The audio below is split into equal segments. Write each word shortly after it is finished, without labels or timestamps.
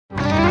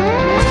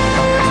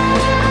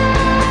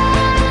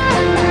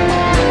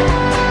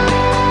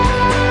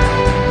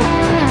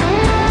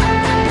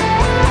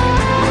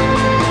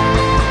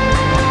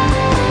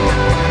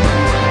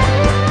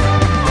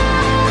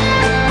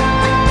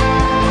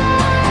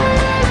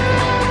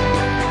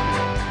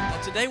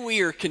Today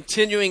we are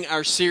continuing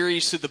our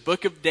series through the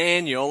book of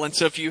Daniel, and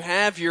so if you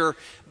have your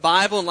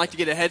Bible and like to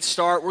get a head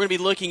start, we're going to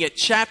be looking at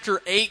chapter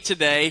 8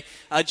 today.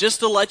 Just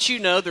to let you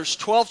know, there's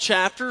 12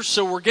 chapters,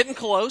 so we're getting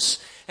close,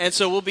 and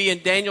so we'll be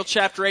in Daniel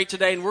chapter 8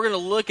 today, and we're going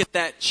to look at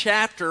that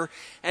chapter.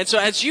 And so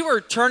as you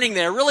are turning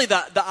there, really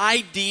the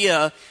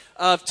idea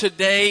of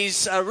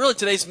today's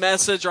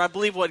message, or I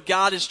believe what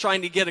God is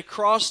trying to get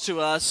across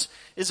to us,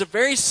 is a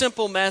very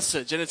simple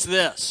message, and it's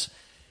this.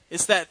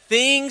 It's that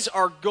things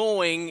are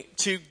going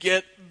to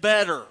get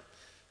better.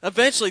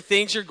 Eventually,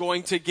 things are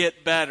going to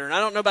get better. And I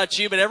don't know about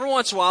you, but every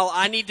once in a while,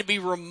 I need to be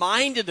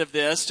reminded of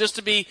this, just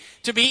to be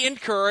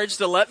encouraged,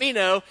 to let me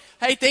know,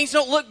 hey, things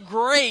don't look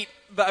great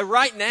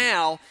right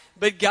now,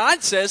 but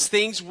God says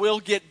things will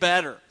get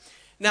better.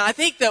 Now, I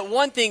think that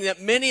one thing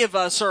that many of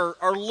us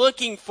are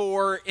looking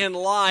for in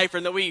life,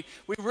 and that we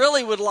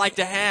really would like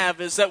to have,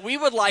 is that we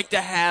would like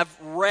to have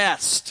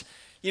rest.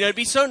 You know, it'd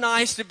be so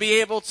nice to be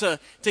able to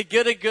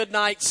get a good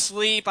night's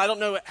sleep. I don't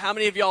know how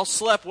many of y'all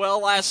slept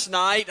well last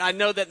night. I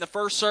know that in the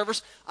first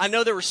service, I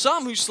know there were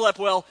some who slept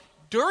well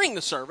during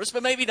the service,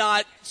 but maybe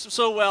not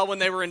so well when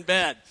they were in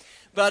bed.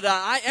 But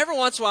every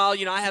once in a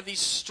while, I have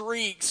these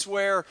streaks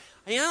where,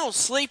 I don't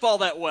sleep all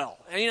that well.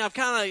 And,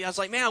 I was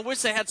like, man, I wish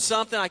they had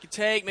something I could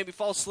take, maybe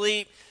fall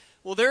asleep.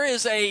 Well, there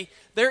is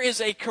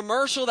a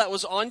commercial that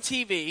was on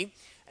TV.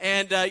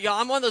 And,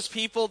 I'm one of those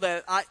people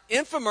that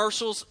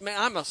infomercials,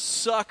 man, I'm a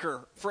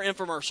sucker for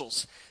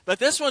infomercials. But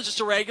this one's just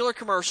a regular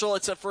commercial.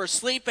 It's for a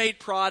sleep aid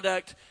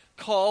product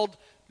called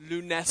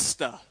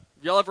Lunesta.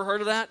 Y'all ever heard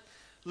of that?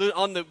 Be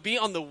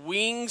on the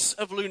wings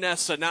of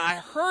Lunesta. Now, I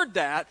heard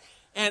that,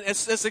 and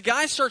as the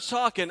guy starts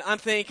talking, I'm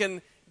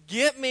thinking,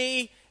 get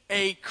me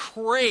a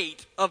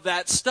crate of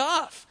that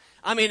stuff.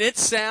 I mean, it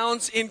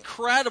sounds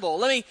incredible.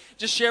 Let me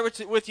just share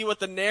with you what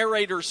the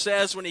narrator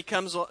says when he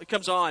comes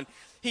on.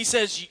 He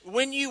says,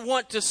 when you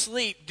want to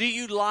sleep, do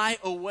you lie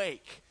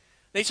awake?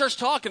 And he starts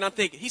talking. I'm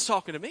thinking, he's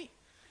talking to me.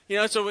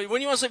 So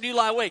when you want to sleep, do you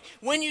lie awake?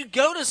 When you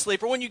go to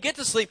sleep or when you get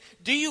to sleep,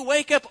 do you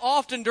wake up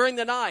often during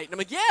the night? And I'm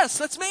like, yes,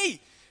 that's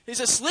me. He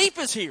says, sleep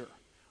is here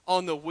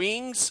on the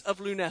wings of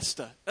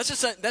Lunesta.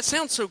 That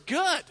sounds so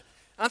good.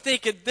 I'm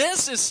thinking,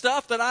 this is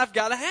stuff that I've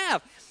got to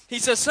have. He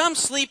says, some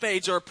sleep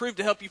aids are approved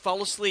to help you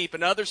fall asleep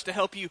and others to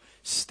help you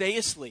stay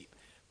asleep.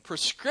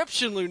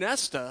 Prescription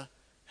Lunesta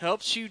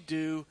helps you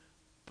do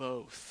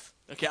both.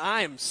 Okay,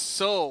 I am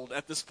sold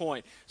at this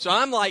point. So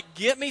I'm like,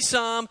 get me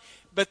some.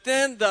 But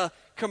then the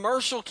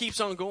commercial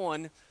keeps on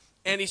going,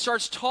 and he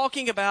starts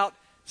talking about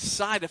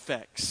side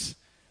effects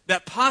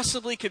that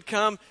possibly could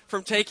come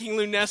from taking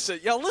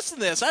Lunesta. Y'all, listen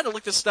to this. I had to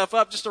look this stuff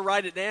up just to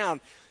write it down.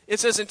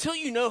 It says, until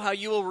you know how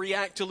you will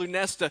react to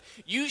Lunesta,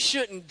 you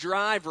shouldn't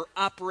drive or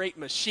operate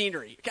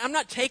machinery. Okay, I'm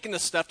not taking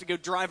this stuff to go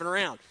driving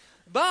around.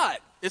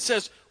 But it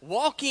says,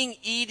 walking,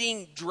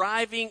 eating,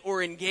 driving,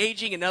 or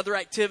engaging in other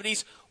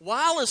activities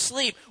while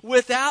asleep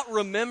without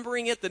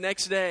remembering it the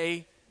next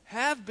day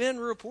have been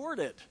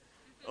reported.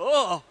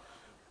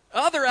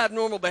 Other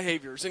abnormal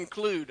behaviors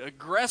include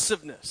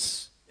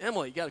aggressiveness.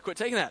 Emily, you got to quit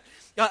taking that.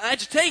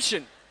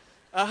 Agitation,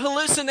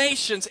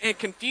 hallucinations, and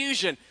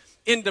confusion.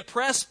 In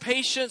depressed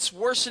patients,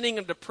 worsening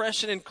of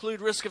depression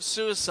include risk of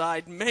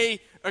suicide may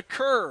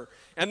occur.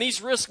 And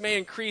these risks may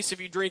increase if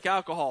you drink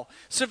alcohol.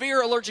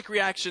 Severe allergic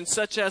reactions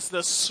such as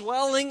the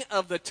swelling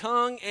of the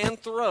tongue and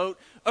throat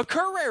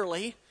occur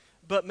rarely,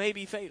 but may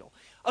be fatal.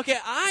 Okay,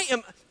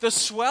 the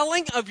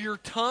swelling of your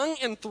tongue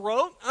and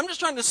throat, I'm just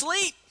trying to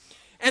sleep.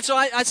 And so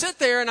I sit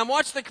there and I'm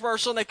watching the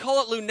commercial and they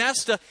call it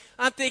Lunesta.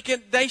 I'm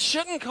thinking they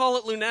shouldn't call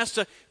it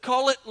Lunesta,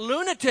 call it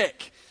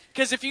lunatic.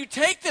 Because if you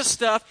take this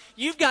stuff,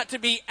 you've got to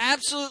be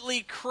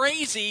absolutely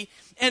crazy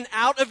and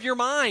out of your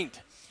mind.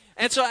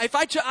 And so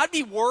I'd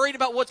be worried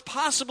about what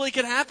possibly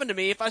could happen to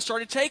me if I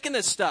started taking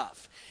this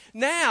stuff.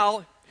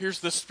 Now, here's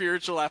the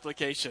spiritual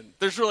application.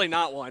 There's really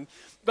not one.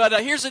 But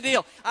here's the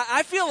deal.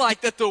 I feel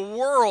like that the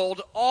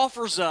world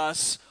offers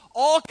us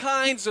all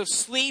kinds of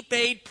sleep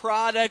aid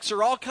products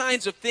or all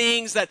kinds of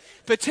things that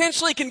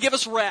potentially can give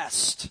us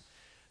rest,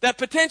 that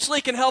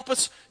potentially can help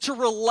us to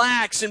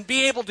relax and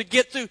be able to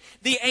get through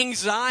the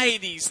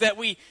anxieties that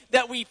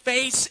we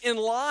face in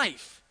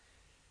life.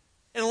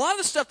 And a lot of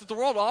the stuff that the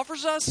world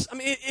offers us,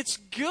 it's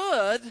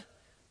good,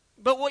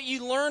 but what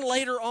you learn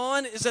later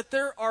on is that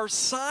there are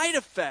side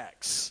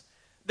effects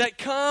that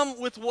come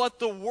with what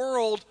the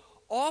world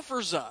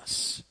offers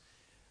us.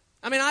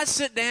 I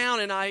sit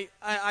down and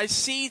I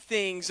see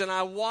things and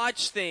I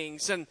watch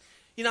things and,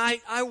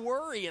 I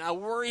worry and I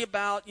worry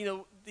about,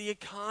 the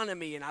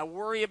economy and I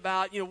worry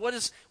about, what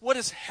is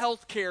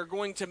healthcare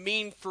going to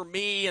mean for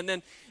me? And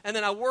then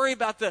I worry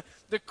about the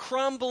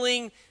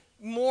crumbling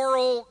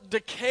moral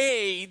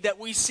decay that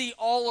we see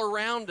all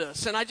around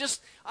us. And I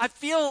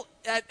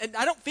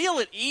don't feel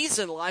at ease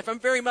in life. I'm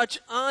very much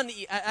I'm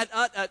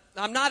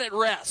not at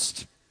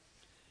rest.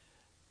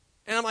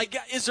 And I'm like,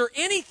 is there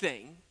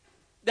anything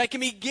that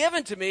can be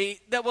given to me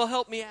that will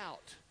help me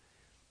out?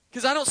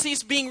 Because I don't see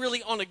us being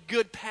really on a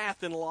good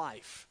path in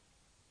life.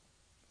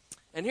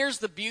 And here's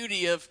the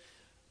beauty of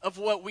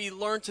what we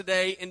learned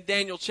today in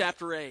Daniel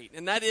chapter 8.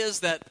 And that is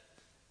that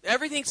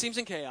Everything seems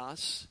in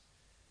chaos.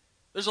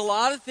 There's a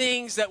lot of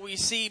things that we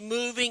see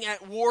moving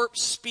at warp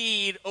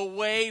speed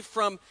away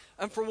from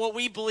what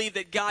we believe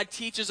that God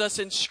teaches us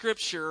in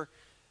Scripture.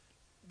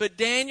 But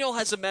Daniel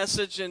has a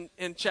message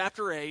in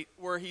chapter 8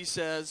 where he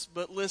says,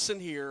 but listen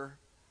here,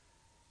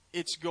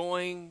 it's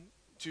going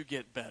to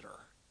get better.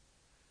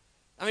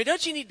 I mean,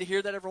 don't you need to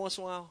hear that every once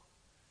in a while?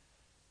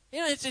 You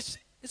know,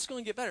 it's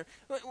going to get better.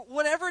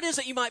 Whatever it is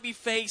that you might be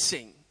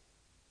facing,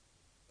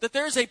 that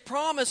there's a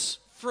promise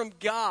from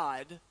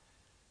God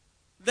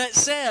that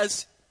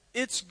says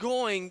it's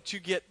going to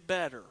get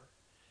better.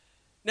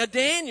 Now,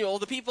 Daniel,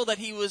 the people that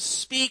he was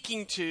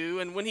speaking to,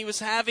 and when he was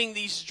having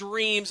these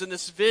dreams and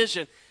this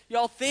vision,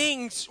 y'all,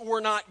 things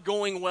were not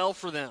going well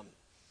for them.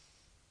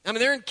 I mean,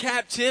 they're in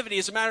captivity.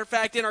 As a matter of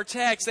fact, in our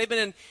text, they've been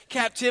in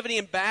captivity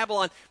in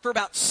Babylon for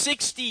about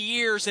 60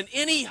 years, and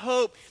any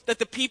hope that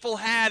the people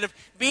had of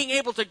being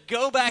able to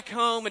go back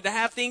home and to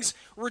have things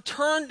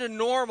return to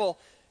normal,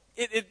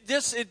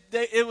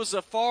 it was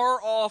a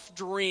far-off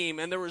dream,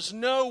 and there was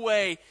no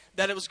way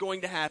that it was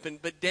going to happen.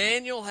 But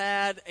Daniel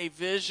had a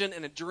vision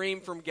and a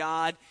dream from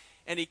God,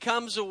 and he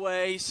comes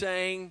away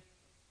saying,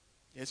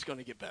 it's going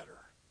to get better.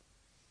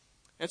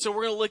 And so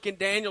we're going to look in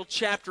Daniel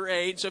chapter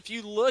 8. So if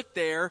you look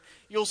there,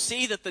 you'll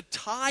see that the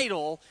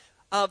title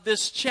of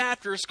this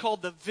chapter is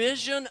called The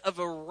Vision of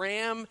a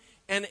Ram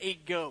and a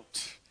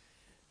Goat.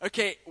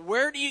 Okay,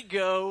 where do you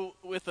go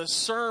with a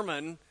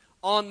sermon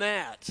on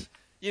that?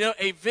 You know,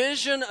 a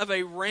vision of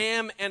a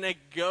ram and a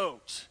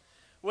goat.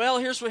 Well,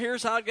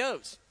 here's how it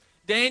goes.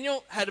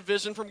 Daniel had a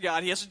vision from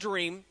God. He has a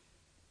dream.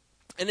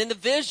 And in the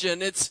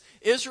vision,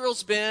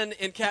 Israel's been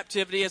in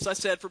captivity, as I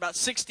said, for about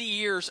 60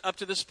 years up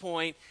to this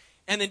point.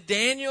 And then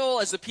Daniel,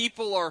 as the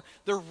people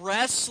they're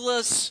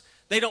restless.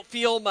 They don't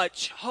feel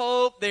much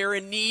hope. They're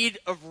in need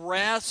of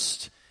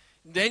rest.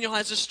 Daniel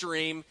has this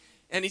dream,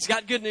 and he's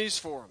got good news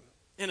for him,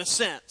 in a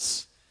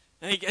sense.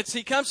 And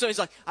he comes to him, he's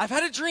like, I've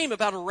had a dream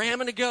about a ram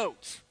and a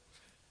goat.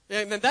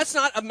 And that's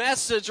not a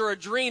message or a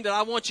dream that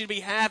I want you to be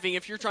having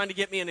if you're trying to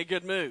get me in a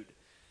good mood.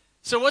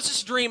 So what's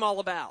this dream all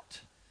about?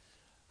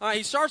 All right,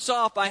 he starts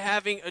off by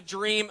having a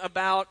dream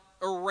about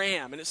a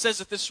ram. And it says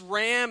that this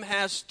ram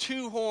has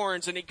 2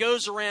 horns, and it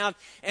goes around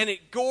and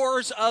it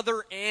gores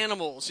other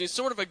animals. It's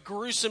sort of a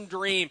gruesome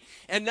dream.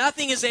 And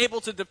nothing is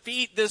able to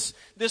defeat this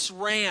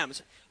ram.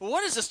 Well,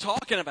 what is this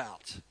talking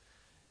about?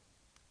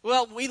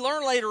 Well, we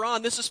learn later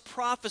on this is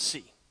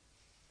prophecy.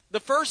 The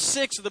first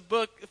 6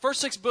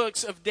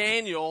 books of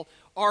Daniel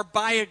are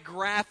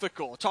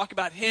biographical. Talk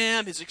about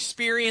him, his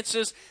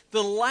experiences.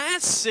 The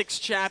last 6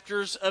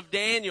 chapters of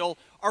Daniel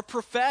are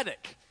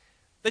prophetic.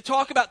 They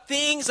talk about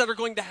things that are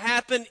going to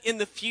happen in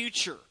the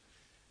future.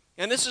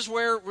 And this is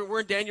where we're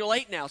in Daniel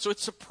 8 now. So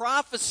it's a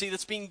prophecy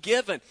that's being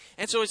given.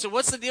 And so he said,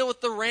 what's the deal with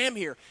the ram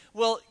here?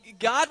 Well,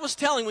 God was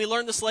telling, we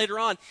learned this later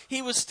on,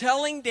 he was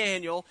telling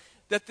Daniel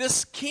that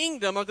this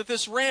kingdom, or that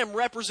this ram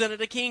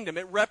represented a kingdom.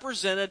 It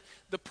represented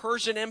the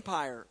Persian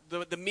Empire,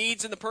 the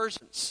Medes and the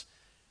Persians.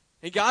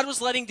 And God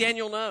was letting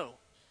Daniel know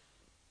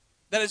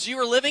that as you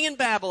are living in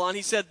Babylon,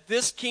 he said,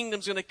 this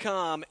kingdom's going to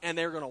come and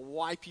they're going to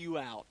wipe you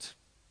out.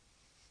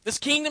 This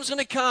kingdom's going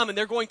to come and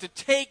they're going to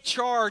take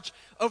charge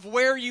of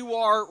where you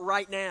are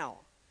right now.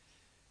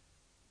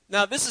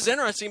 Now, this is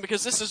interesting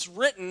because this is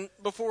written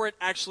before it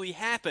actually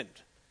happened.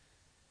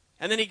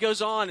 And then he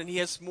goes on and he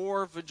has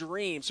more of a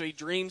dream. So he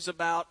dreams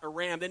about a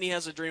ram. Then he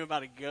has a dream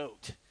about a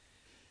goat.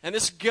 And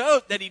this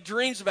goat that he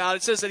dreams about,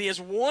 it says that he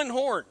has 1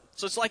 horn.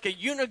 So it's like a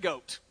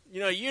unigoat,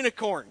 a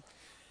unicorn.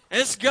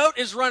 And this goat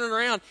is running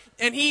around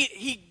and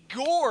he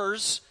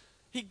gores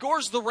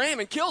the ram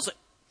and kills it.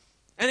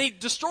 And he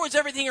destroys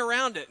everything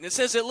around it. And it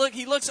says that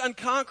he looks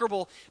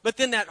unconquerable, but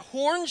then that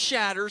horn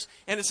shatters,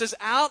 and it says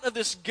out of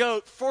this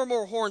goat 4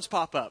 more horns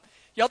pop up.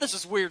 Y'all, this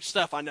is weird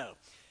stuff, I know.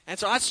 And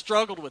so I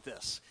struggled with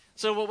this.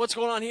 So what's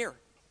going on here?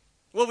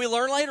 Well, we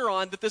learn later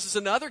on that this is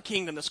another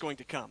kingdom that's going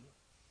to come.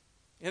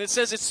 And it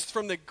says it's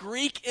from the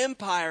Greek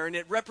Empire, and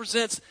it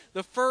represents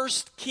the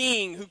first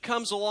king who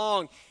comes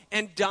along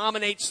and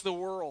dominates the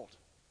world.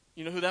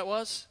 You know who that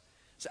was?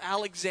 It's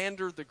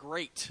Alexander the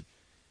Great.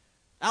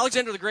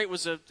 Alexander the Great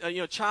was a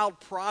child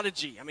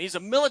prodigy. I mean, he's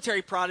a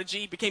military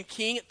prodigy. He became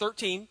king at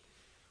 13.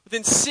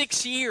 Within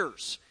 6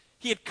 years,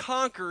 he had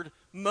conquered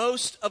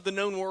most of the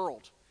known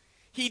world.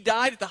 He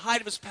died at the height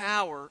of his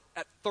power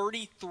at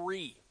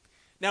 33.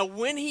 Now,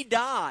 when he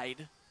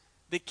died,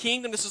 the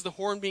kingdom, this is the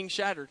horn being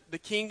shattered, the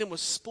kingdom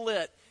was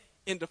split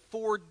into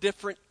 4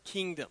 different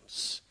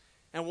kingdoms.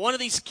 And one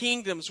of these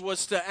kingdoms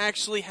was to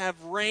actually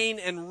have reign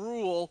and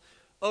rule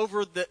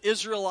over the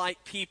Israelite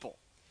people.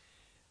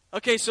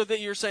 Okay, so that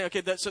you're saying,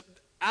 okay, so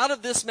out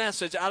of this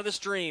message, out of this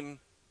dream,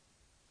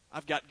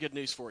 I've got good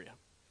news for you.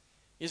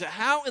 You say,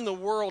 how in the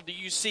world do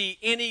you see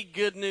any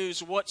good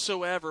news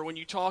whatsoever when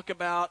you talk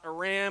about a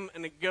ram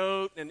and a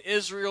goat and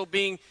Israel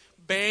being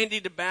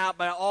bandied about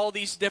by all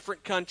these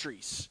different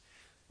countries?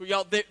 Well,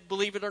 y'all,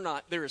 believe it or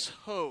not, there is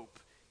hope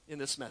in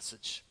this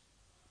message.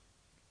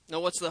 Now,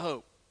 what's the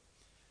hope?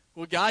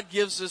 Well, God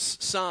gives us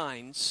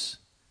signs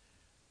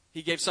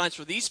He gave signs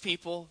for these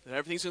people that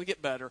everything's going to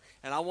get better.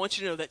 And I want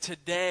you to know that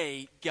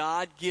today,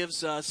 God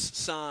gives us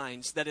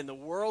signs that in the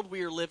world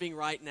we are living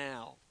right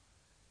now,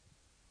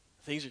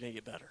 things are going to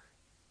get better.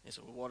 And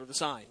so what are the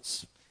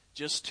signs?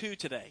 Just 2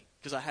 today,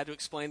 because I had to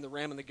explain the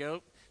ram and the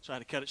goat, so I had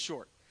to cut it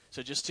short.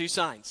 So just 2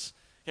 signs.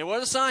 Okay, what are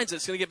the signs that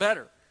it's going to get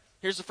better?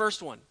 Here's the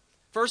first one.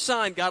 First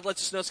sign God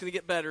lets us know it's going to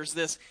get better is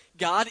this.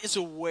 God is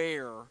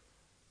aware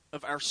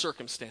of our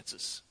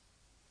circumstances.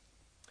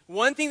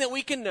 One thing that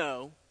we can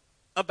know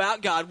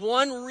about God,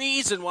 one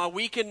reason why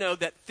we can know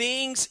that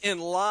things in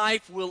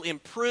life will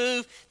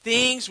improve,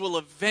 things will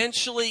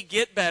eventually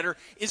get better,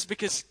 is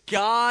because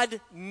God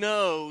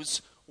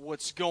knows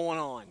what's going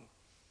on.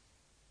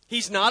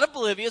 He's not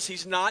oblivious.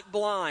 He's not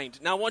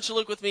blind. Now I want you to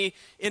look with me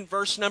in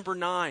verse number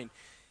 9.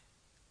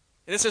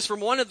 And it says, from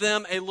one of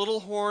them a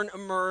little horn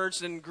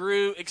emerged and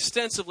grew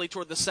extensively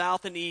toward the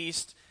south and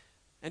east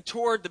and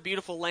toward the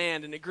beautiful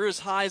land. And it grew as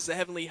high as the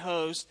heavenly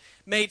host,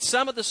 made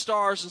some of the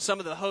stars and some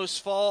of the hosts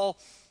fall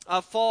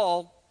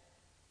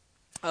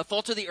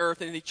to the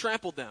earth, and he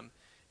trampled them.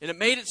 And it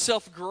made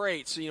itself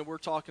great. So, we're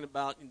talking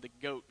about the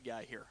goat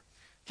guy here.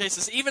 Okay, it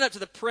says, even up to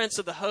the prince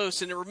of the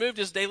host, and it removed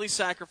his daily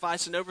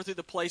sacrifice and overthrew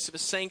the place of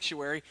his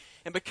sanctuary.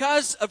 And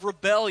because of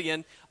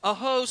rebellion, a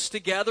host,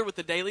 together with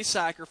the daily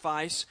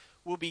sacrifice,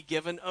 will be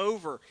given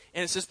over.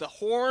 And it says, the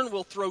horn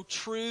will throw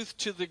truth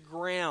to the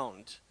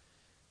ground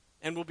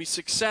and will be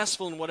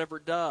successful in whatever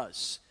it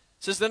does.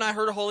 It says, then I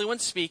heard a holy one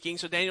speaking,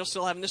 so Daniel's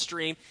still having this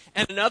dream,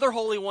 and another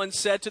holy one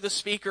said to the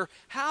speaker,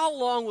 how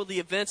long will the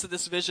events of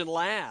this vision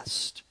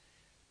last?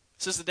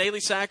 It says, the daily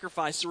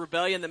sacrifice, the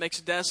rebellion that makes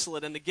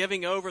desolate, and the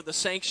giving over of the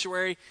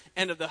sanctuary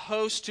and of the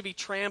host to be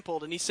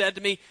trampled. And he said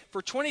to me,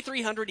 for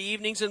 2,300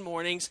 evenings and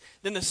mornings,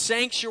 then the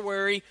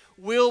sanctuary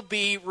will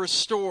be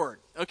restored.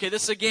 Okay,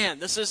 this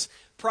is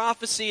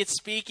prophecy. It's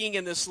speaking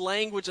in this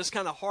language that's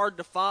kind of hard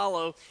to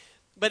follow.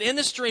 But in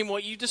this dream,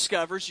 what you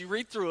discover is you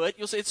read through it,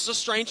 you'll say it's a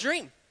strange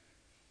dream.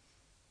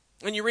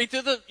 And you read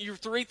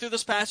through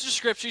this passage of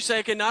Scripture, you say,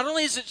 okay, not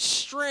only is it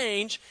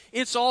strange,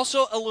 it's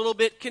also a little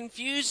bit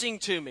confusing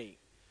to me.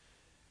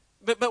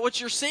 But what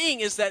you're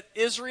seeing is that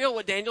Israel,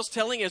 what Daniel's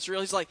telling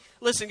Israel, he's like,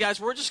 listen,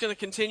 guys, we're just going to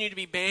continue to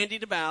be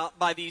bandied about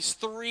by these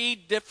 3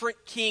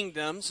 different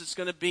kingdoms. It's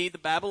going to be the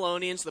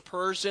Babylonians, the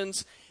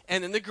Persians,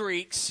 and then the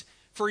Greeks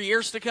for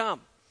years to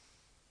come.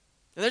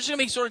 And they're just going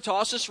to be sort of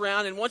tossed us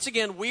around, and once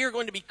again, we are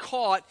going to be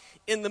caught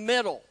in the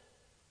middle.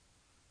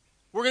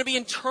 We're going to be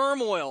in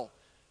turmoil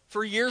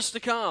for years to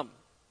come.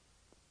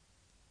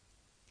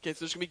 Okay, so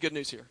there's going to be good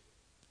news here.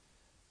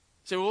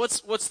 So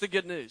what's the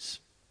good news?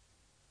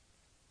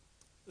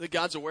 That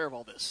God's aware of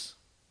all this.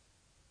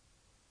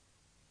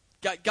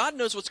 God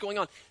knows what's going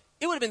on.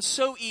 It would have been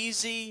so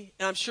easy,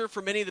 and I'm sure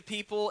for many of the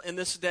people in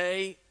this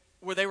day,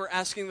 where they were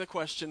asking the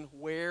question,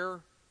 where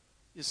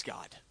is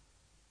God?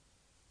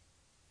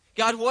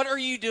 God, what are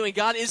you doing?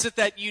 God, is it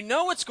that you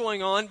know what's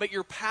going on, but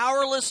you're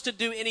powerless to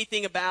do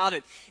anything about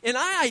it? And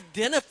I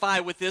identify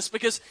with this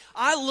because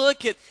I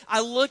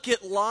look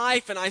at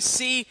life and I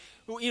see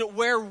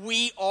where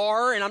we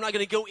are, and I'm not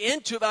going to go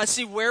into it, but I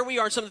see where we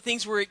are and some of the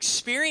things we're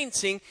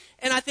experiencing,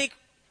 and I think,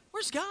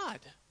 where's God?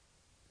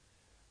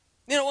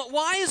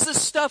 Why is this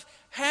stuff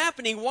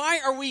happening? Why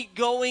are we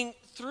going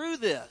through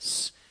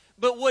this?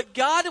 But what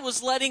God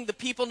was letting the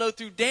people know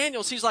through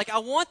Daniel, he's like, I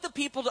want the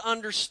people to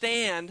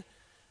understand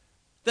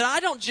that I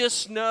don't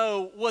just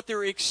know what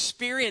they're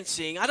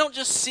experiencing. I don't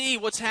just see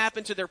what's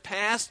happened to their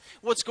past,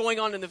 what's going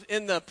on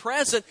in the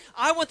present.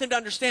 I want them to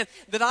understand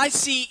that I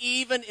see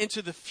even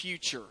into the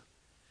future.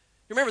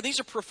 Remember, these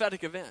are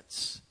prophetic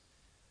events.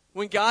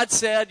 When God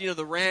said,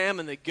 the ram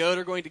and the goat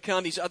are going to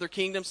come, these other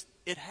kingdoms,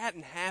 it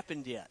hadn't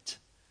happened yet.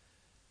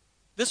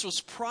 This was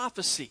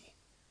prophecy.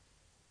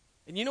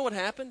 And you know what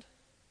happened?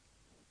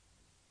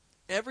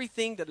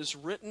 Everything that is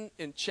written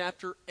in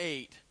chapter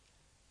 8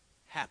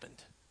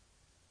 happened.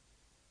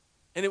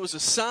 And it was a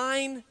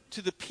sign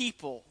to the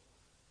people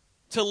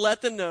to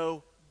let them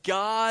know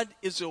God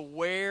is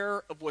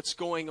aware of what's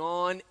going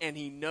on and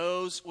he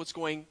knows what's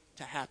going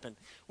to happen.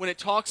 When it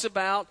talks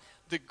about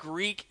the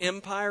Greek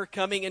Empire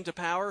coming into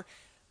power,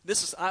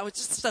 this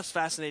stuff's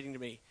fascinating to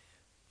me.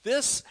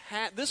 This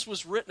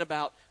was written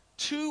about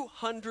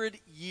 200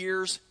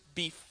 years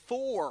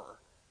before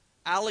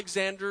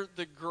Alexander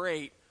the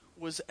Great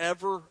was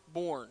ever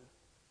born.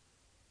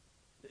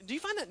 Do you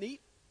find that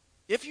neat?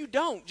 If you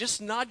don't,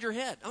 just nod your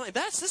head.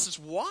 This is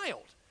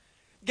wild.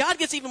 God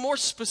gets even more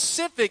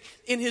specific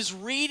in his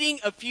reading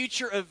of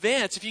future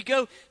events. If you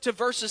go to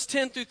verses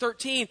 10 through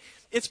 13,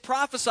 it's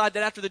prophesied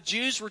that after the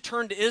Jews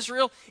return to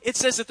Israel, it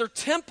says that their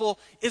temple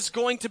is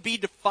going to be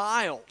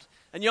defiled.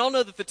 And y'all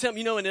know that the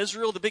temple, in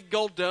Israel, the big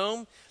gold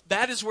dome,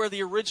 that is where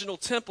the original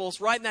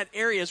temples, right in that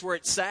area is where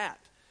it sat.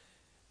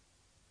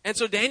 And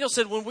so Daniel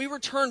said, when we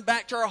return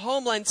back to our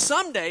homeland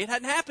someday, it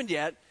hadn't happened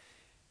yet,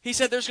 he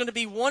said there's going to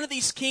be one of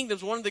these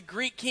kingdoms, one of the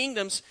Greek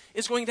kingdoms,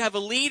 is going to have a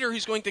leader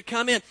who's going to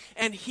come in,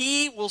 and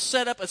he will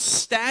set up a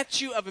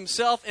statue of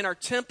himself in our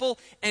temple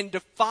and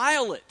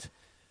defile it.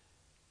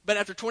 But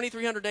after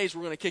 2,300 days,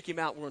 we're going to kick him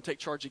out. We're going to take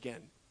charge again.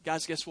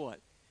 Guys, guess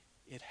what?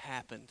 It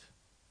happened.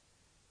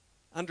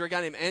 under a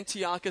guy named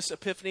Antiochus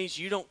Epiphanes.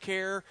 You don't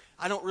care.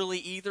 I don't really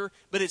either.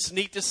 But it's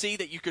neat to see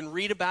that you can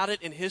read about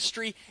it in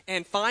history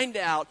and find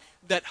out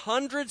that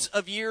hundreds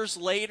of years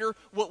later,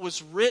 what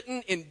was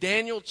written in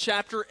Daniel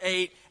chapter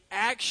 8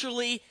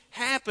 actually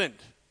happened.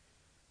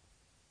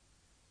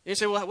 You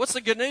say, well, what's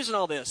the good news in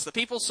all this? The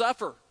people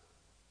suffer.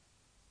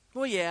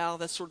 Well, yeah,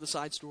 that's sort of the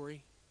side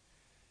story.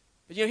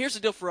 But, here's the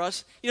deal for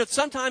us.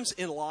 Sometimes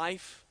in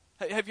life,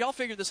 have y'all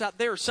figured this out?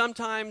 There are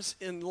sometimes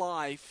in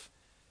life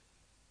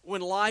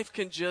when life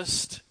can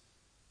just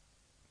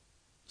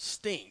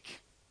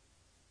stink.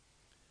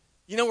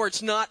 Where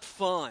it's not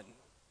fun.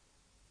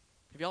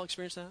 Have y'all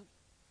experienced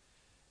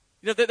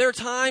that? There are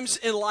times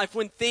in life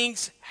when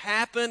things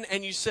happen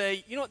and you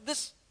say,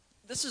 this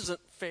isn't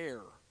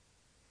fair.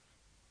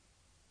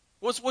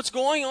 What's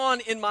going on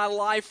in my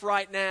life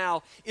right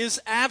now is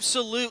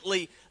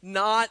absolutely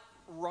not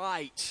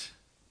right.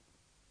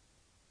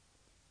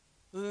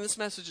 Then this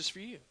message is for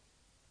you.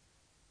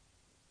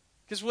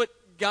 Because what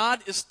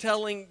God is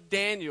telling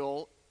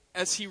Daniel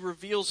as he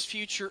reveals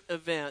future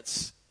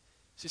events,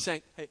 he's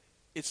saying, hey,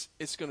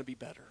 it's going to be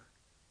better.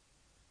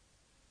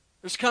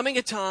 There's coming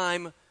a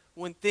time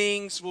when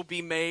things will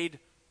be made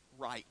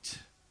right.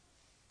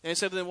 And he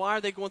said, then why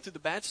are they going through the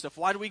bad stuff?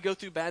 Why do we go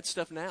through bad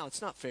stuff now?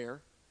 It's not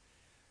fair.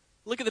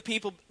 Look at the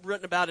people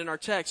written about in our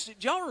text.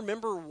 Do y'all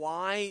remember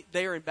why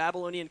they are in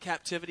Babylonian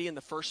captivity in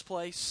the first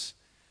place?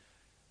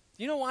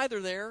 Do you know why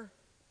they're there?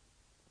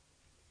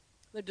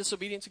 They're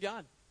disobedient to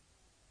God.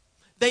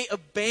 They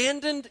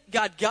abandoned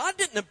God. God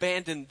didn't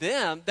abandon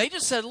them. They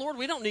just said, Lord,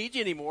 we don't need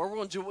you anymore. We're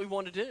going to do what we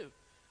want to do.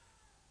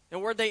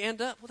 And where'd they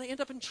end up? Well, they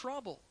end up in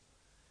trouble.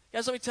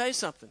 Guys, let me tell you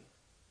something.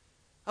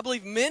 I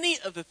believe many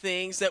of the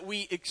things that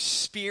we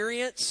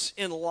experience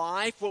in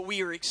life, what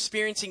we are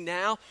experiencing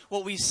now,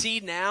 what we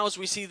see now as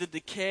we see the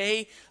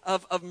decay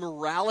of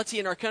morality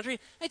in our country,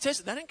 hey, tell you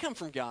something, that didn't come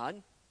from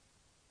God.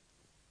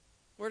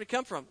 Where did it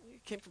come from?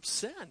 It came from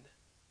sin.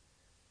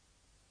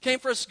 It came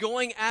from us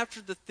going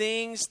after the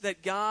things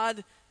that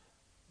God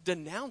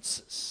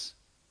denounces.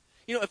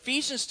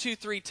 Ephesians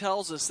 2:3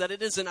 tells us that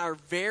it is in our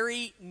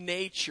very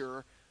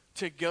nature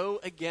to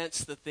go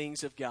against the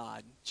things of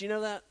God. Do you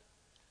know that?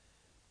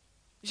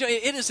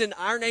 It is in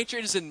our nature,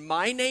 it is in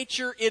my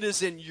nature, it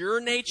is in your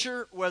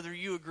nature, whether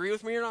you agree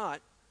with me or not,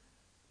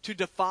 to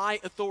defy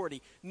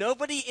authority.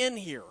 Nobody in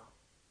here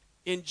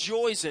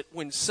enjoys it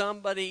when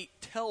somebody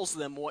tells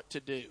them what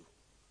to do.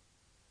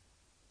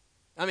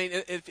 I mean,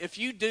 if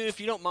you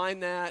don't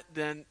mind that,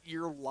 then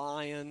you're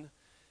lying.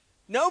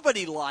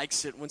 Nobody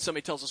likes it when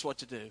somebody tells us what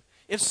to do.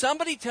 If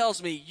somebody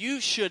tells me,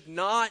 you should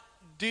not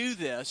do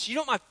this, you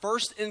know what my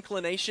first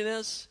inclination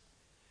is?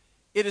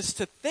 It is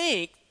to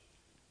think,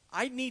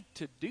 I need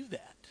to do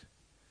that.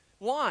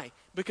 Why?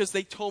 Because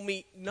they told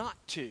me not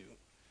to.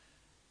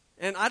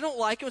 And I don't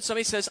like it when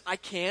somebody says, I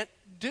can't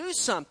do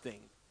something.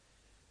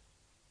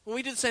 Well,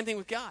 we do the same thing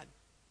with God.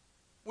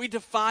 We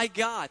defy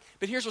God.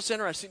 But here's what's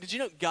interesting. Did you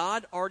know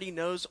God already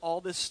knows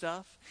all this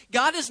stuff?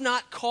 God is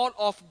not caught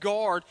off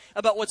guard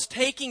about what's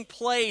taking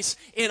place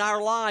in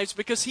our lives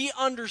because He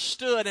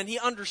understood and He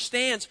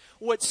understands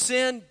what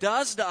sin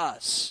does to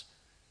us.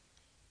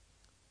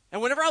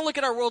 And whenever I look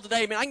at our world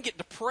today, I can get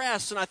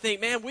depressed and I think,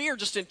 we are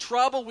just in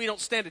trouble. We don't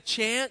stand a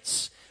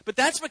chance. But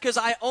that's because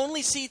I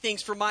only see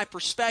things from my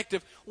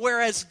perspective,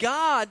 whereas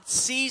God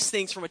sees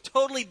things from a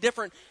totally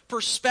different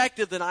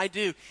perspective than I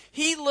do.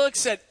 He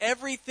looks at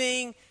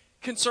everything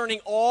concerning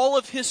all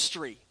of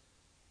history.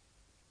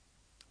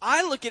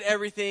 I look at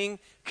everything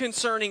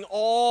concerning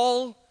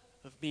all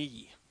of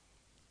me.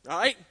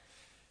 Right?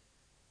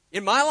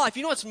 In my life,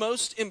 you know what's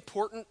most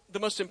important? The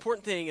most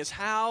important thing is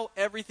how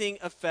everything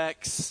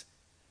affects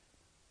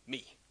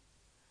me.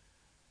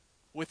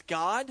 With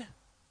God,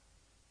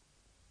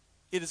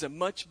 it is a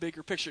much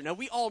bigger picture. Now,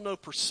 we all know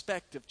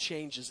perspective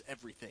changes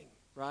everything,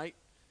 right?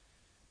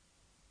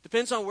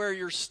 Depends on where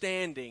you're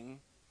standing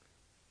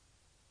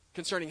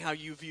concerning how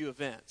you view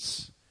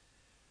events.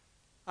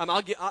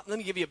 Let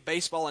me give you a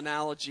baseball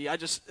analogy.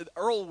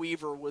 Earl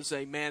Weaver was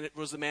the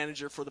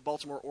manager for the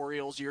Baltimore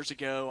Orioles years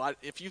ago.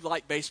 If you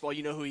like baseball,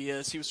 you know who he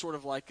is. He was sort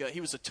of like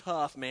he was a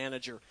tough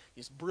manager.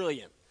 He's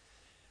brilliant.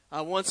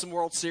 Won some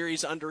World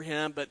Series under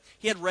him, but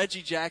he had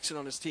Reggie Jackson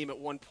on his team at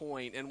one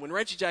point. And when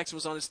Reggie Jackson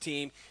was on his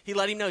team, he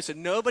let him know, he said,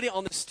 nobody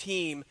on this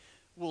team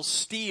will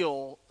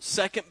steal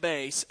second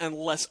base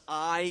unless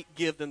I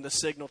give them the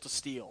signal to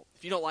steal.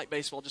 If you don't like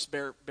baseball, just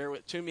bear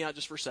with tune me out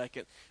just for a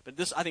second. But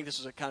I think this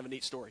is a kind of a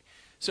neat story.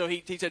 So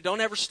he said, don't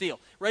ever steal.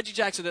 Reggie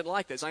Jackson didn't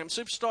like this. I'm a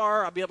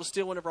superstar. I'll be able to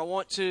steal whenever I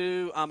want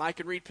to. I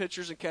can read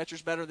pitchers and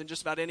catchers better than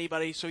just about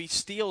anybody. So he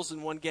steals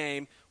in one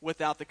game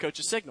without the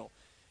coach's signal.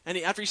 And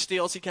after he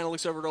steals, he kind of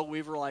looks over at old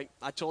Weaver like,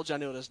 I told you I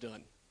knew what I was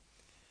doing.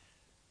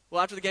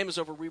 Well, after the game was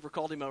over, Weaver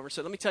called him over and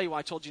said, let me tell you why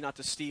I told you not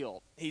to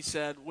steal. He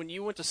said, when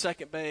you went to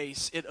second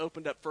base, it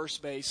opened up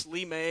first base.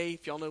 Lee May,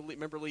 if y'all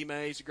remember Lee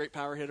May, he's a great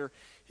power hitter.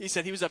 He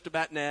said he was up to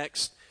bat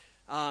next.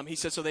 He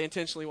said, so they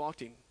intentionally walked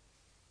him.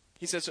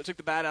 He said, so it took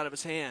the bat out of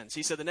his hands.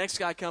 He said, the next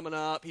guy coming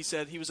up, he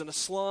said he was in a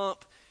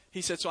slump.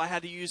 He said, so I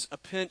had to use a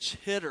pinch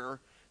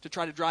hitter to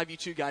try to drive you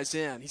two guys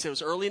in. He said it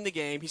was early in the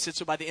game. He said,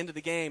 so by the end of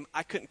the game,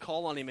 I couldn't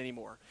call on him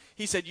anymore.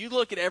 He said, you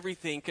look at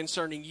everything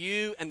concerning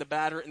you and the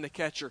batter and the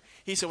catcher.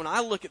 He said, when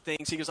I look at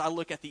things, he goes, I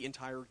look at the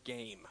entire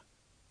game.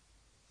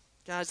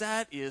 Guys,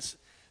 that's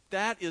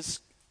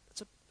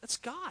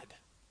God.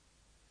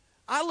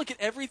 I look at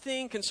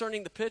everything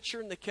concerning the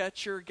pitcher and the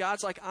catcher.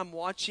 God's like, I'm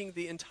watching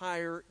the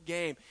entire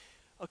game.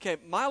 Okay,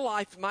 my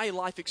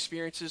life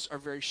experiences are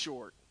very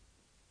short.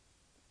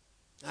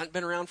 I haven't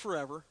been around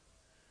forever.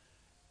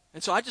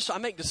 And so I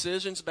make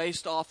decisions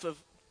based off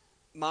of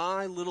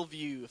my little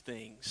view of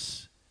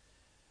things.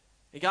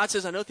 And God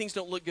says, I know things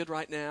don't look good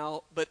right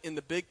now, but in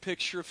the big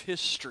picture of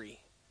history,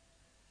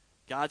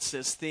 God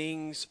says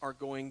things are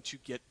going to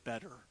get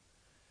better.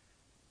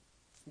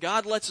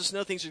 God lets us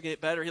know things are going to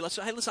get better. He lets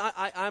us, hey, listen,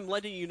 I'm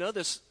letting you know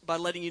this by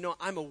letting you know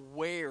I'm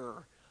aware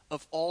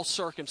of all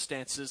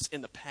circumstances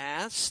in the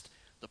past,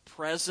 the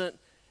present,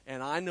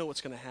 and I know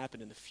what's going to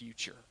happen in the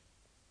future.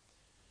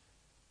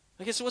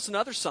 Okay, so what's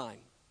another sign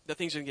that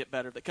things are going to get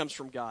better that comes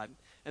from God?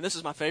 And this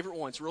is my favorite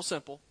one. It's real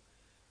simple.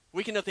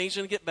 We can know things are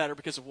going to get better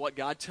because of what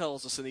God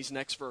tells us in these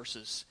next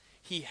verses.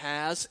 He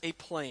has a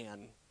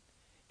plan,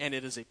 and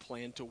it is a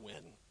plan to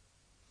win.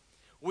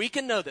 We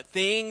can know that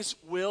things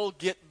will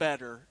get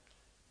better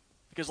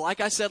because,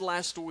 like I said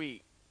last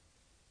week,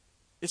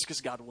 it's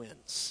because God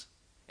wins.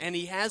 And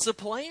He has a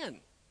plan.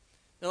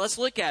 Now let's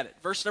look at it.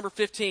 Verse number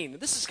 15.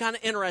 This is kind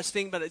of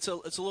interesting, but it's a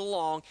little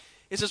long.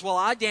 It says, while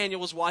I, Daniel,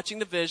 was watching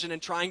the vision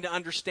and trying to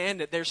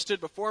understand it, there stood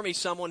before me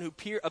someone who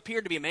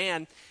appeared to be a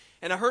man,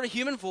 and I heard a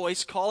human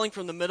voice calling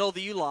from the middle of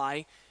the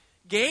Ulai,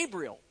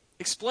 Gabriel,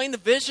 explain the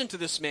vision to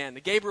this man.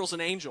 Gabriel's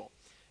an angel.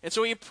 And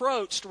so he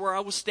approached where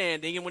I was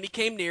standing, and when he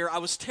came near, I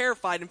was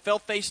terrified and fell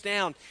face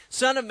down.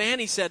 Son of man,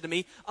 he said to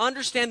me,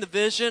 understand the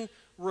vision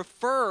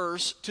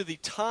refers to the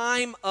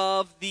time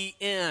of the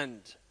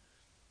end.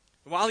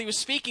 While he was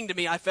speaking to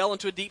me, I fell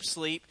into a deep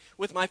sleep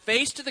with my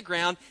face to the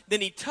ground.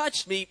 Then he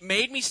touched me,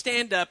 made me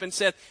stand up, and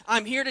said,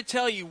 I'm here to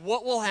tell you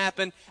what will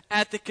happen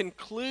at the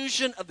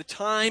conclusion of the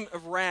time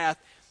of wrath,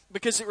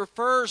 because it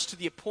refers to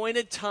the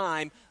appointed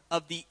time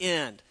of the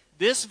end.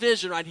 This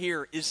vision right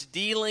here is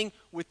dealing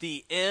with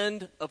the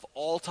end of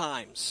all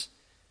times.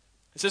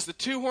 It says the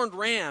two-horned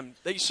ram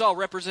that you saw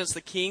represents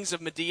the kings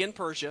of Media and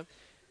Persia.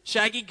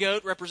 Shaggy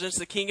goat represents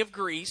the king of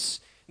Greece.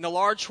 And the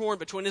large horn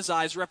between his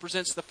eyes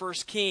represents the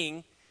first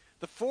king.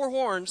 The four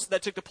horns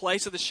that took the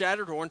place of the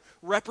shattered horn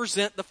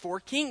represent the four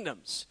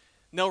kingdoms.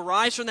 And they'll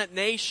rise from that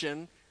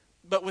nation,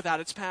 but without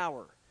its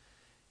power.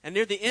 And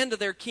near the end of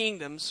their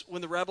kingdoms,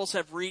 when the rebels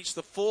have reached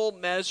the full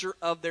measure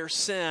of their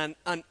sin,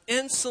 an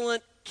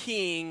insolent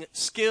king,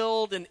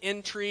 skilled in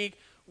intrigue,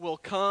 will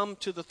come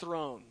to the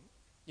throne.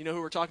 You know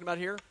who we're talking about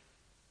here?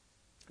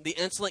 The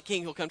insolent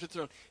king who will come to the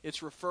throne.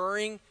 It's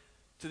referring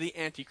to the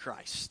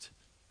Antichrist.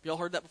 Y'all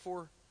heard that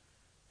before?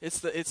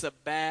 It's a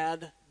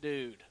bad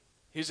dude.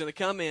 He's going to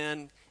come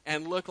in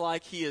and look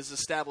like he is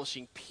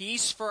establishing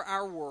peace for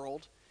our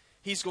world.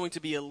 He's going to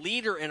be a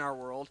leader in our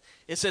world.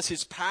 It says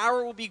his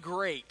power will be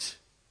great,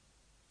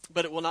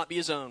 but it will not be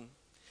his own.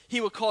 He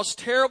will cause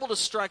terrible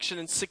destruction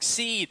and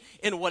succeed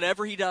in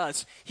whatever he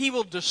does. He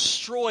will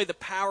destroy the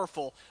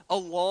powerful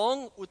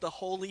along with the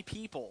holy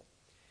people.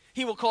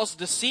 He will cause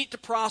deceit to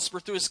prosper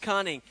through his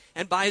cunning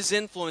and by his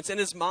influence. In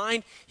his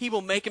mind, he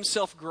will make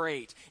himself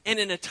great. And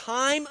in a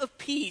time of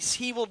peace,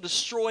 he will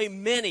destroy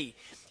many.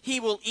 He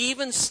will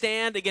even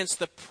stand against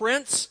the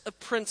prince of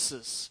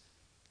princes,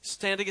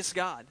 stand against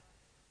God.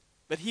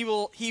 But he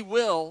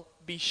will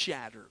be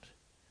shattered,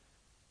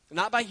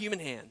 not by human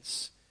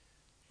hands.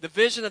 The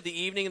vision of the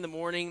evening and the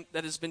morning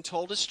that has been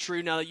told is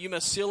true. Now you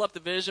must seal up the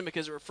vision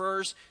because it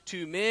refers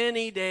to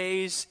many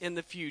days in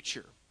the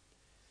future.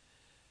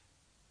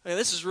 Okay,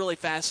 this is really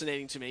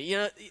fascinating to me.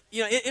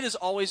 It is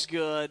always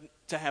good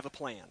to have a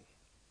plan.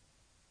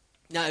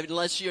 Now,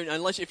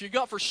 if you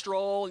go out for a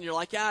stroll and you're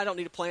like, I don't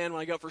need a plan when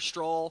I go out for a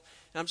stroll,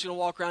 and I'm just going to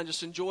walk around and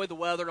just enjoy the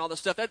weather and all this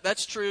stuff,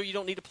 that's true. You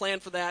don't need a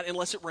plan for that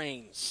unless it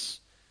rains.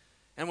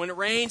 And when it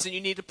rains, then you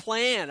need to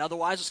plan.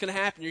 Otherwise, what's going to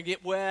happen? You're going to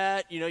get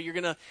wet. You're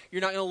not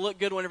going to look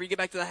good whenever you get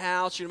back to the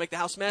house. You're going to make the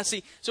house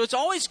messy. So it's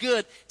always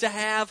good to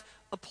have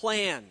a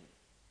plan.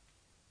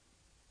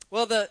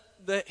 Well, the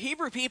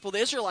Hebrew people, the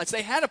Israelites,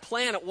 they had a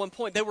plan at one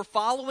point. They were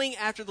following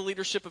after the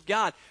leadership of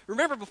God.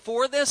 Remember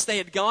before this, they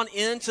had gone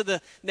into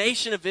the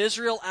nation of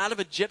Israel out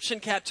of Egyptian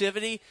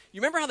captivity.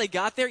 You remember how they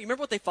got there? You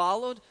remember what they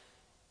followed?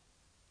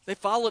 They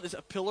followed as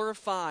a pillar of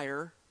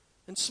fire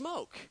and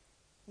smoke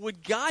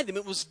would guide them.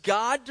 It was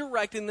God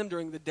directing them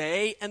during the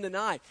day and the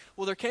night.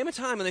 Well, there came a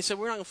time when they said,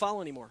 we're not going to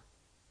follow anymore.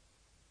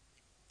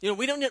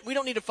 We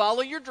don't need to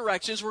follow your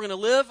directions. We're going to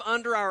live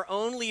under our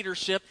own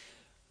leadership,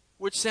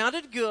 which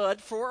sounded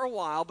good for a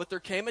while, but there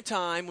came a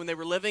time when they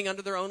were living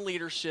under their own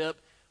leadership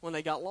when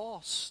they got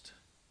lost.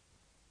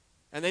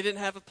 And they didn't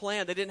have a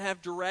plan. They didn't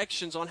have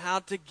directions on how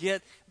to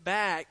get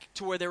back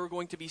to where they were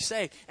going to be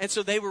saved. And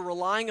so they were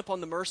relying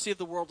upon the mercy of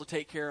the world to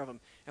take care of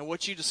them. And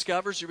what you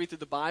discover as you read through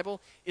the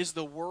Bible is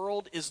the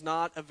world is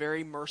not a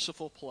very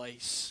merciful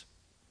place.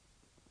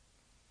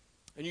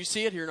 And you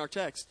see it here in our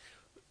text.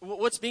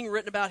 What's being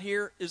written about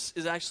here is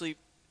actually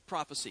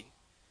prophecy.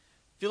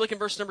 If you look in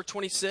verse number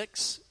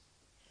 26,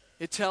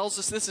 it tells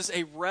us this is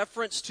a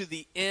reference to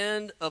the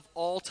end of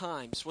all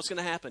times. What's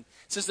going to happen?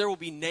 It says there will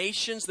be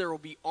nations, there will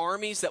be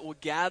armies that will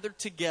gather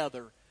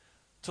together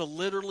to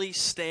literally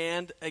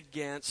stand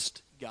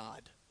against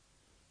God.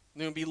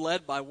 They're going to be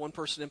led by one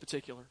person in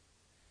particular.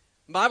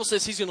 The Bible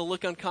says he's going to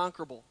look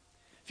unconquerable.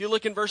 If you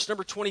look in verse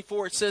number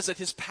 24, it says that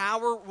his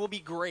power will be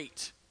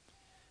great.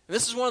 And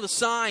this is one of the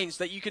signs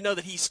that you can know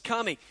that he's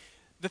coming.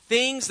 The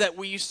things that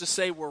we used to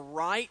say were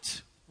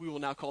right, we will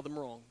now call them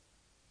wrong.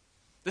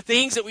 The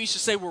things that we used to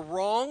say were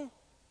wrong,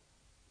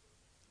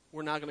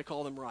 we're not going to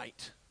call them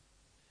right.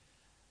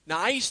 Now,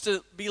 I used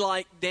to be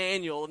like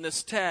Daniel in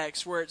this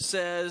text where it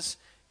says,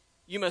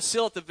 you must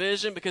seal up the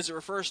vision because it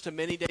refers to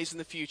many days in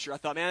the future. I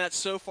thought, man, that's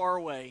so far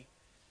away.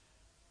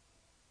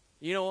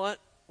 You know what?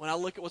 When I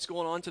look at what's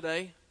going on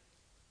today,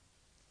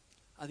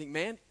 I think,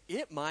 man,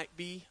 it might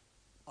be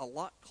a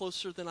lot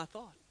closer than I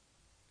thought.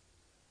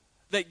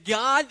 That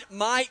God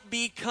might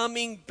be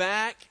coming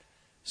back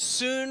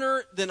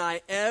sooner than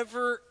I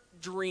ever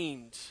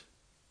dreamed.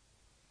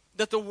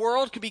 That the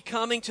world could be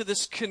coming to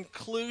this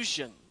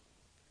conclusion.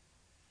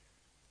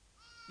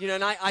 You know,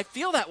 and I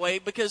feel that way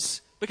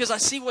because I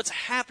see what's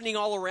happening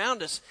all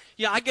around us.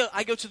 Yeah, I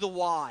go to the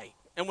Y.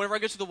 And whenever I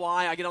go to the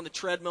Y, I get on the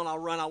treadmill and I'll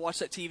run, I'll watch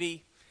that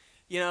TV.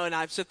 You know, and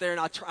I sit there and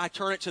I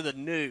turn it to the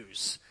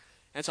news.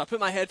 And so I put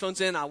my headphones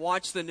in, I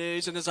watch the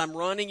news, and as I'm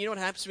running, you know what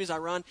happens to me as I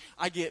run?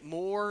 I get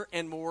more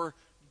and more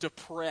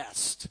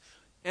depressed.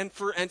 And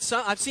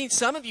so I've seen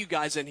some of you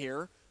guys in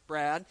here,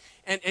 Brad,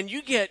 and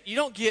you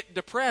don't get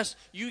depressed,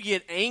 you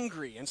get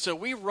angry. And so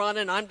we run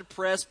and I'm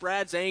depressed,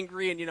 Brad's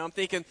angry, and you know, I'm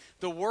thinking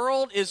the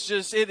world is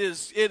just it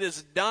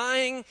is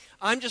dying.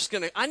 I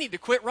need to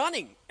quit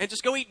running and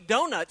just go eat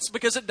donuts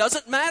because it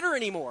doesn't matter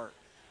anymore.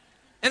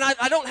 And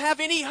I don't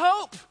have any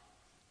hope.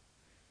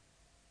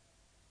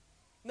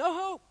 No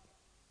hope.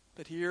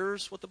 But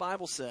here's what the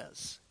Bible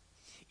says.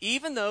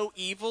 Even though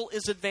evil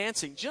is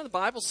advancing. Do you know the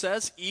Bible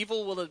says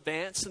evil will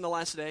advance in the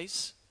last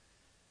days?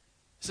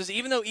 It says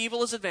even though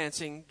evil is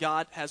advancing,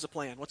 God has a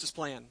plan. What's his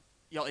plan?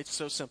 Y'all, it's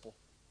so simple.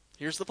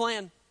 Here's the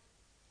plan.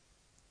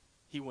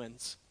 He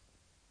wins.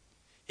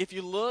 If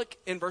you look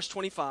in verse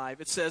 25,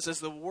 it says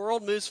as the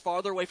world moves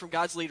farther away from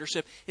God's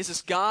leadership, it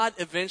says God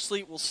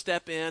eventually will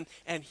step in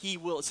and he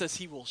will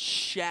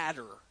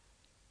shatter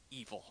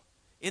evil.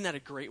 Isn't that a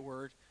great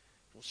word?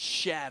 Will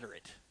shatter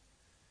it.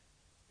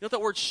 You know what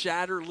that word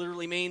shatter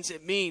literally means?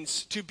 It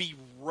means to be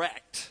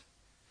wrecked.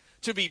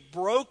 To be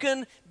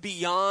broken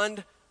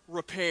beyond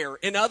repair.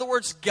 In other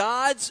words,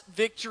 God's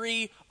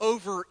victory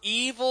over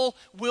evil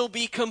will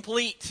be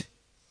complete.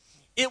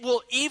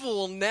 Evil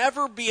will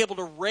never be able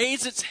to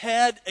raise its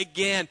head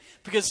again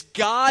because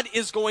God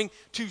is going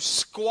to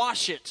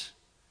squash it.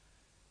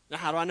 Now,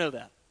 how do I know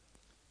that?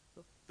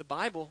 The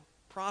Bible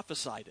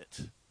prophesied it.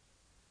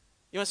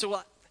 You might say,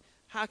 well,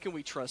 how can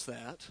we trust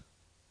that?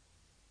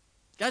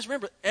 Guys,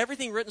 remember,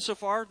 everything written so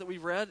far that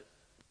we've read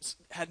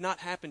had not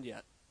happened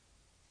yet.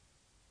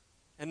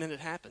 And then it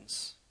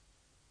happens.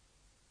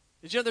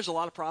 Did you know there's a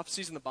lot of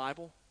prophecies in the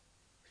Bible?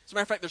 As a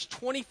matter of fact, there's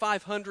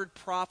 2,500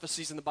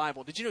 prophecies in the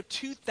Bible. Did you know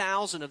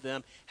 2,000 of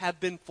them have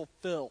been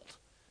fulfilled?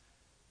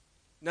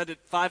 Now, did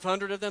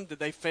 500 of them, did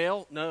they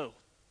fail? No.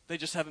 They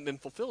just haven't been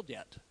fulfilled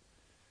yet.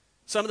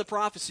 Some of the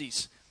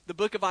prophecies, the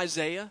book of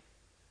Isaiah,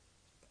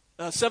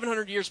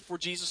 700 years before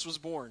Jesus was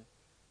born,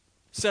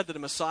 said that a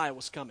Messiah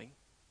was coming.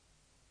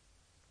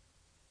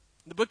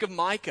 The book of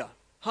Micah,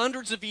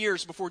 hundreds of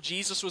years before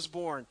Jesus was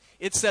born,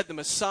 it said the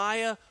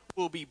Messiah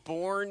will be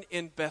born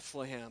in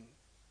Bethlehem.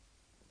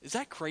 Is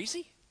that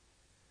crazy?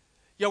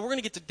 Yeah, we're going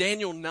to get to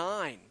Daniel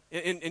 9.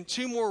 In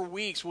 2 more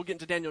weeks, we'll get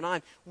into Daniel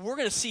 9. We're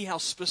going to see how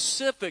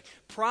specific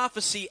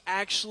prophecy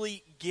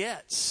actually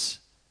gets.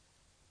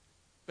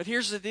 But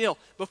here's the deal.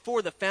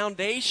 Before the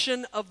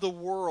foundation of the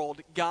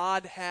world,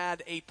 God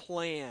had a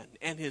plan.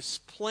 And his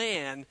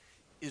plan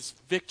is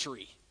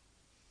victory.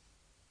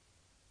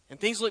 And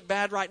things look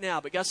bad right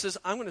now, but God says,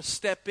 I'm going to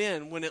step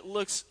in when it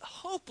looks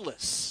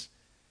hopeless.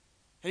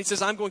 And he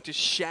says, I'm going to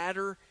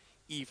shatter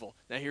evil.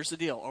 Now here's the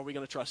deal. Are we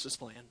going to trust his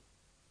plan?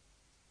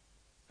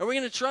 Are we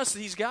going to trust that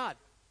he's God?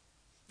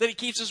 That he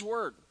keeps his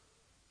word?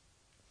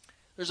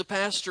 There's a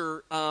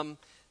pastor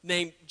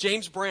named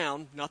James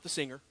Brown, not the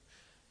singer,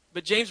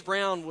 but James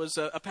Brown was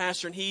a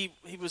pastor, and he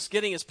was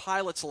getting his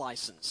pilot's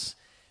license.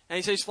 And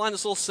he said he's flying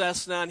this little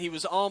Cessna, and he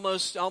was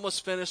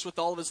almost finished with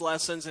all of his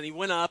lessons, and he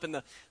went up, and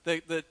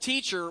the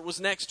teacher was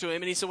next to him,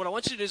 and he said, what I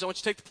want you to do is I want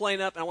you to take the plane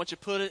up, and I want you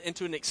to put it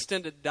into an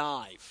extended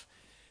dive.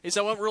 He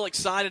said, I wasn't real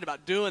excited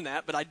about doing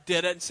that, but I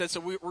did it, and said, so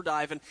we're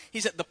diving. He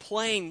said, the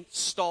plane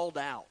stalled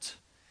out.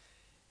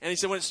 And he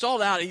said, when it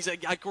stalled out, he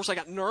said, of course, I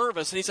got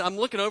nervous, and he said, I'm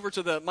looking over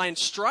to my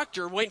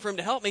instructor, waiting for him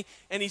to help me,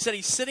 and he said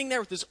he's sitting there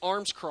with his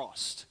arms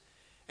crossed.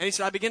 And he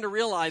said, I began to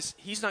realize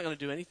he's not going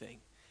to do anything.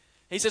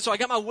 He said, so I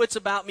got my wits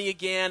about me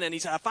again, and he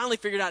said, I finally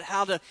figured out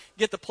how to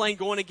get the plane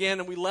going again,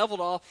 and we leveled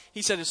off.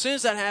 He said, as soon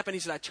as that happened, he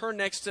said, I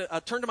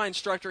turned to my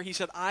instructor. He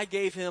said, I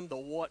gave him the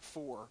what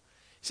for.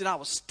 He said, I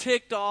was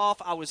ticked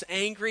off, I was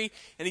angry,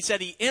 and he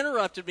said he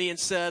interrupted me and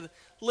said,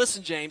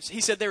 listen, James,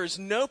 he said, there is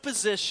no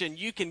position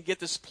you can get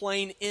this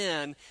plane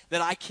in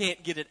that I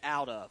can't get it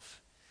out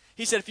of.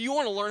 He said, if you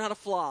want to learn how to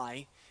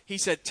fly, he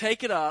said,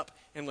 take it up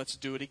and let's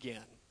do it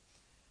again.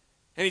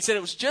 And he said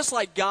it was just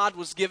like God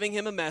was giving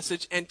him a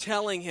message and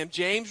telling him,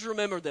 James,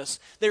 remember this.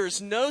 There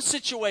is no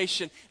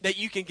situation that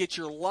you can get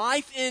your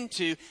life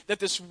into, that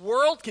this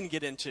world can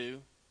get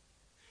into,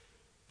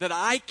 that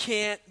I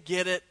can't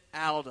get it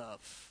out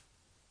of.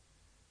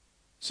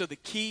 So the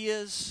key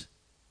is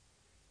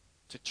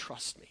to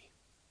trust me.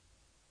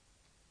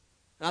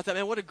 And I thought,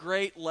 man, what a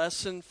great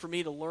lesson for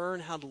me to learn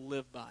how to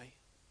live by.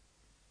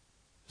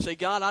 Say,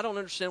 God, I don't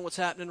understand what's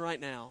happening right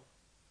now,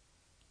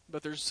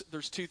 but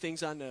there's two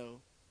things I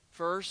know.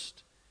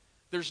 First,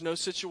 there's no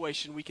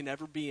situation we can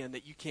ever be in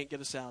that you can't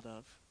get us out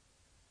of.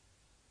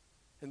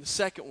 And the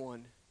second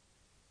one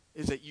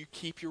is that you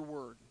keep your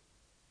word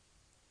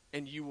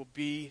and you will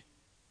be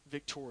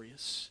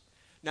victorious.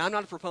 Now, I'm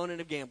not a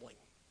proponent of gambling.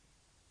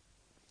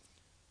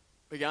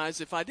 But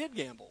guys, if I did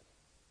gamble,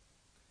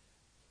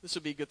 this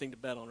would be a good thing to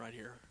bet on right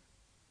here.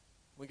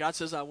 When God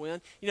says I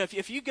win, you know,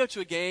 if you go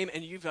to a game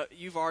and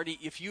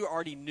if you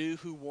already knew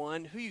who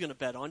won, who are you going to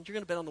bet on? You're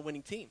going to bet on the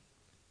winning team.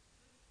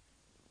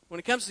 When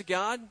it comes to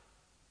God,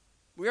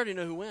 we already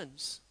know who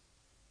wins.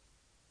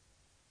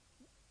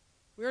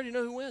 We already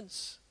know who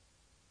wins.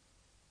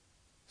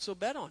 So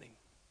bet on him.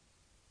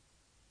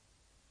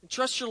 And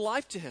trust your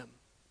life to him.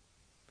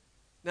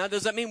 Now,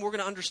 does that mean we're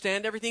going to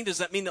understand everything? Does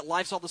that mean that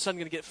life's all of a sudden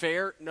going to get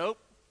fair? Nope.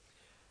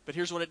 But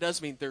here's what it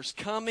does mean. There's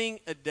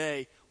coming a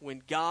day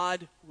when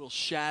God will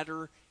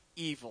shatter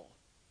evil.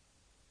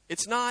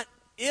 It's not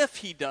if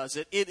he does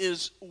it. It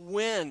is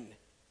when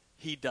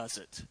he does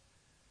it.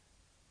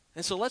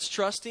 And so let's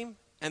trust him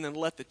and then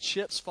let the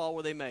chips fall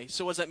where they may.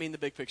 So what does that mean in the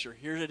big picture?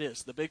 Here it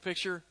is. The big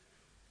picture,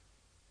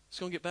 it's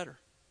going to get better.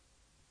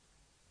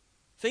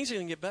 Things are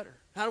going to get better.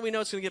 How do we know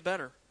it's going to get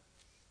better?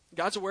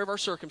 God's aware of our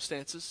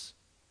circumstances.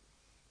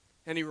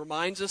 And he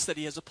reminds us that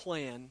he has a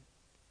plan.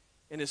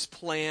 And his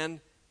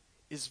plan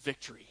is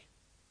victory.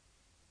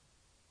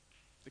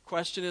 The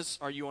question is,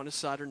 are you on his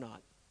side or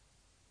not?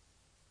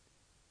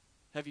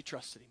 Have you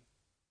trusted him?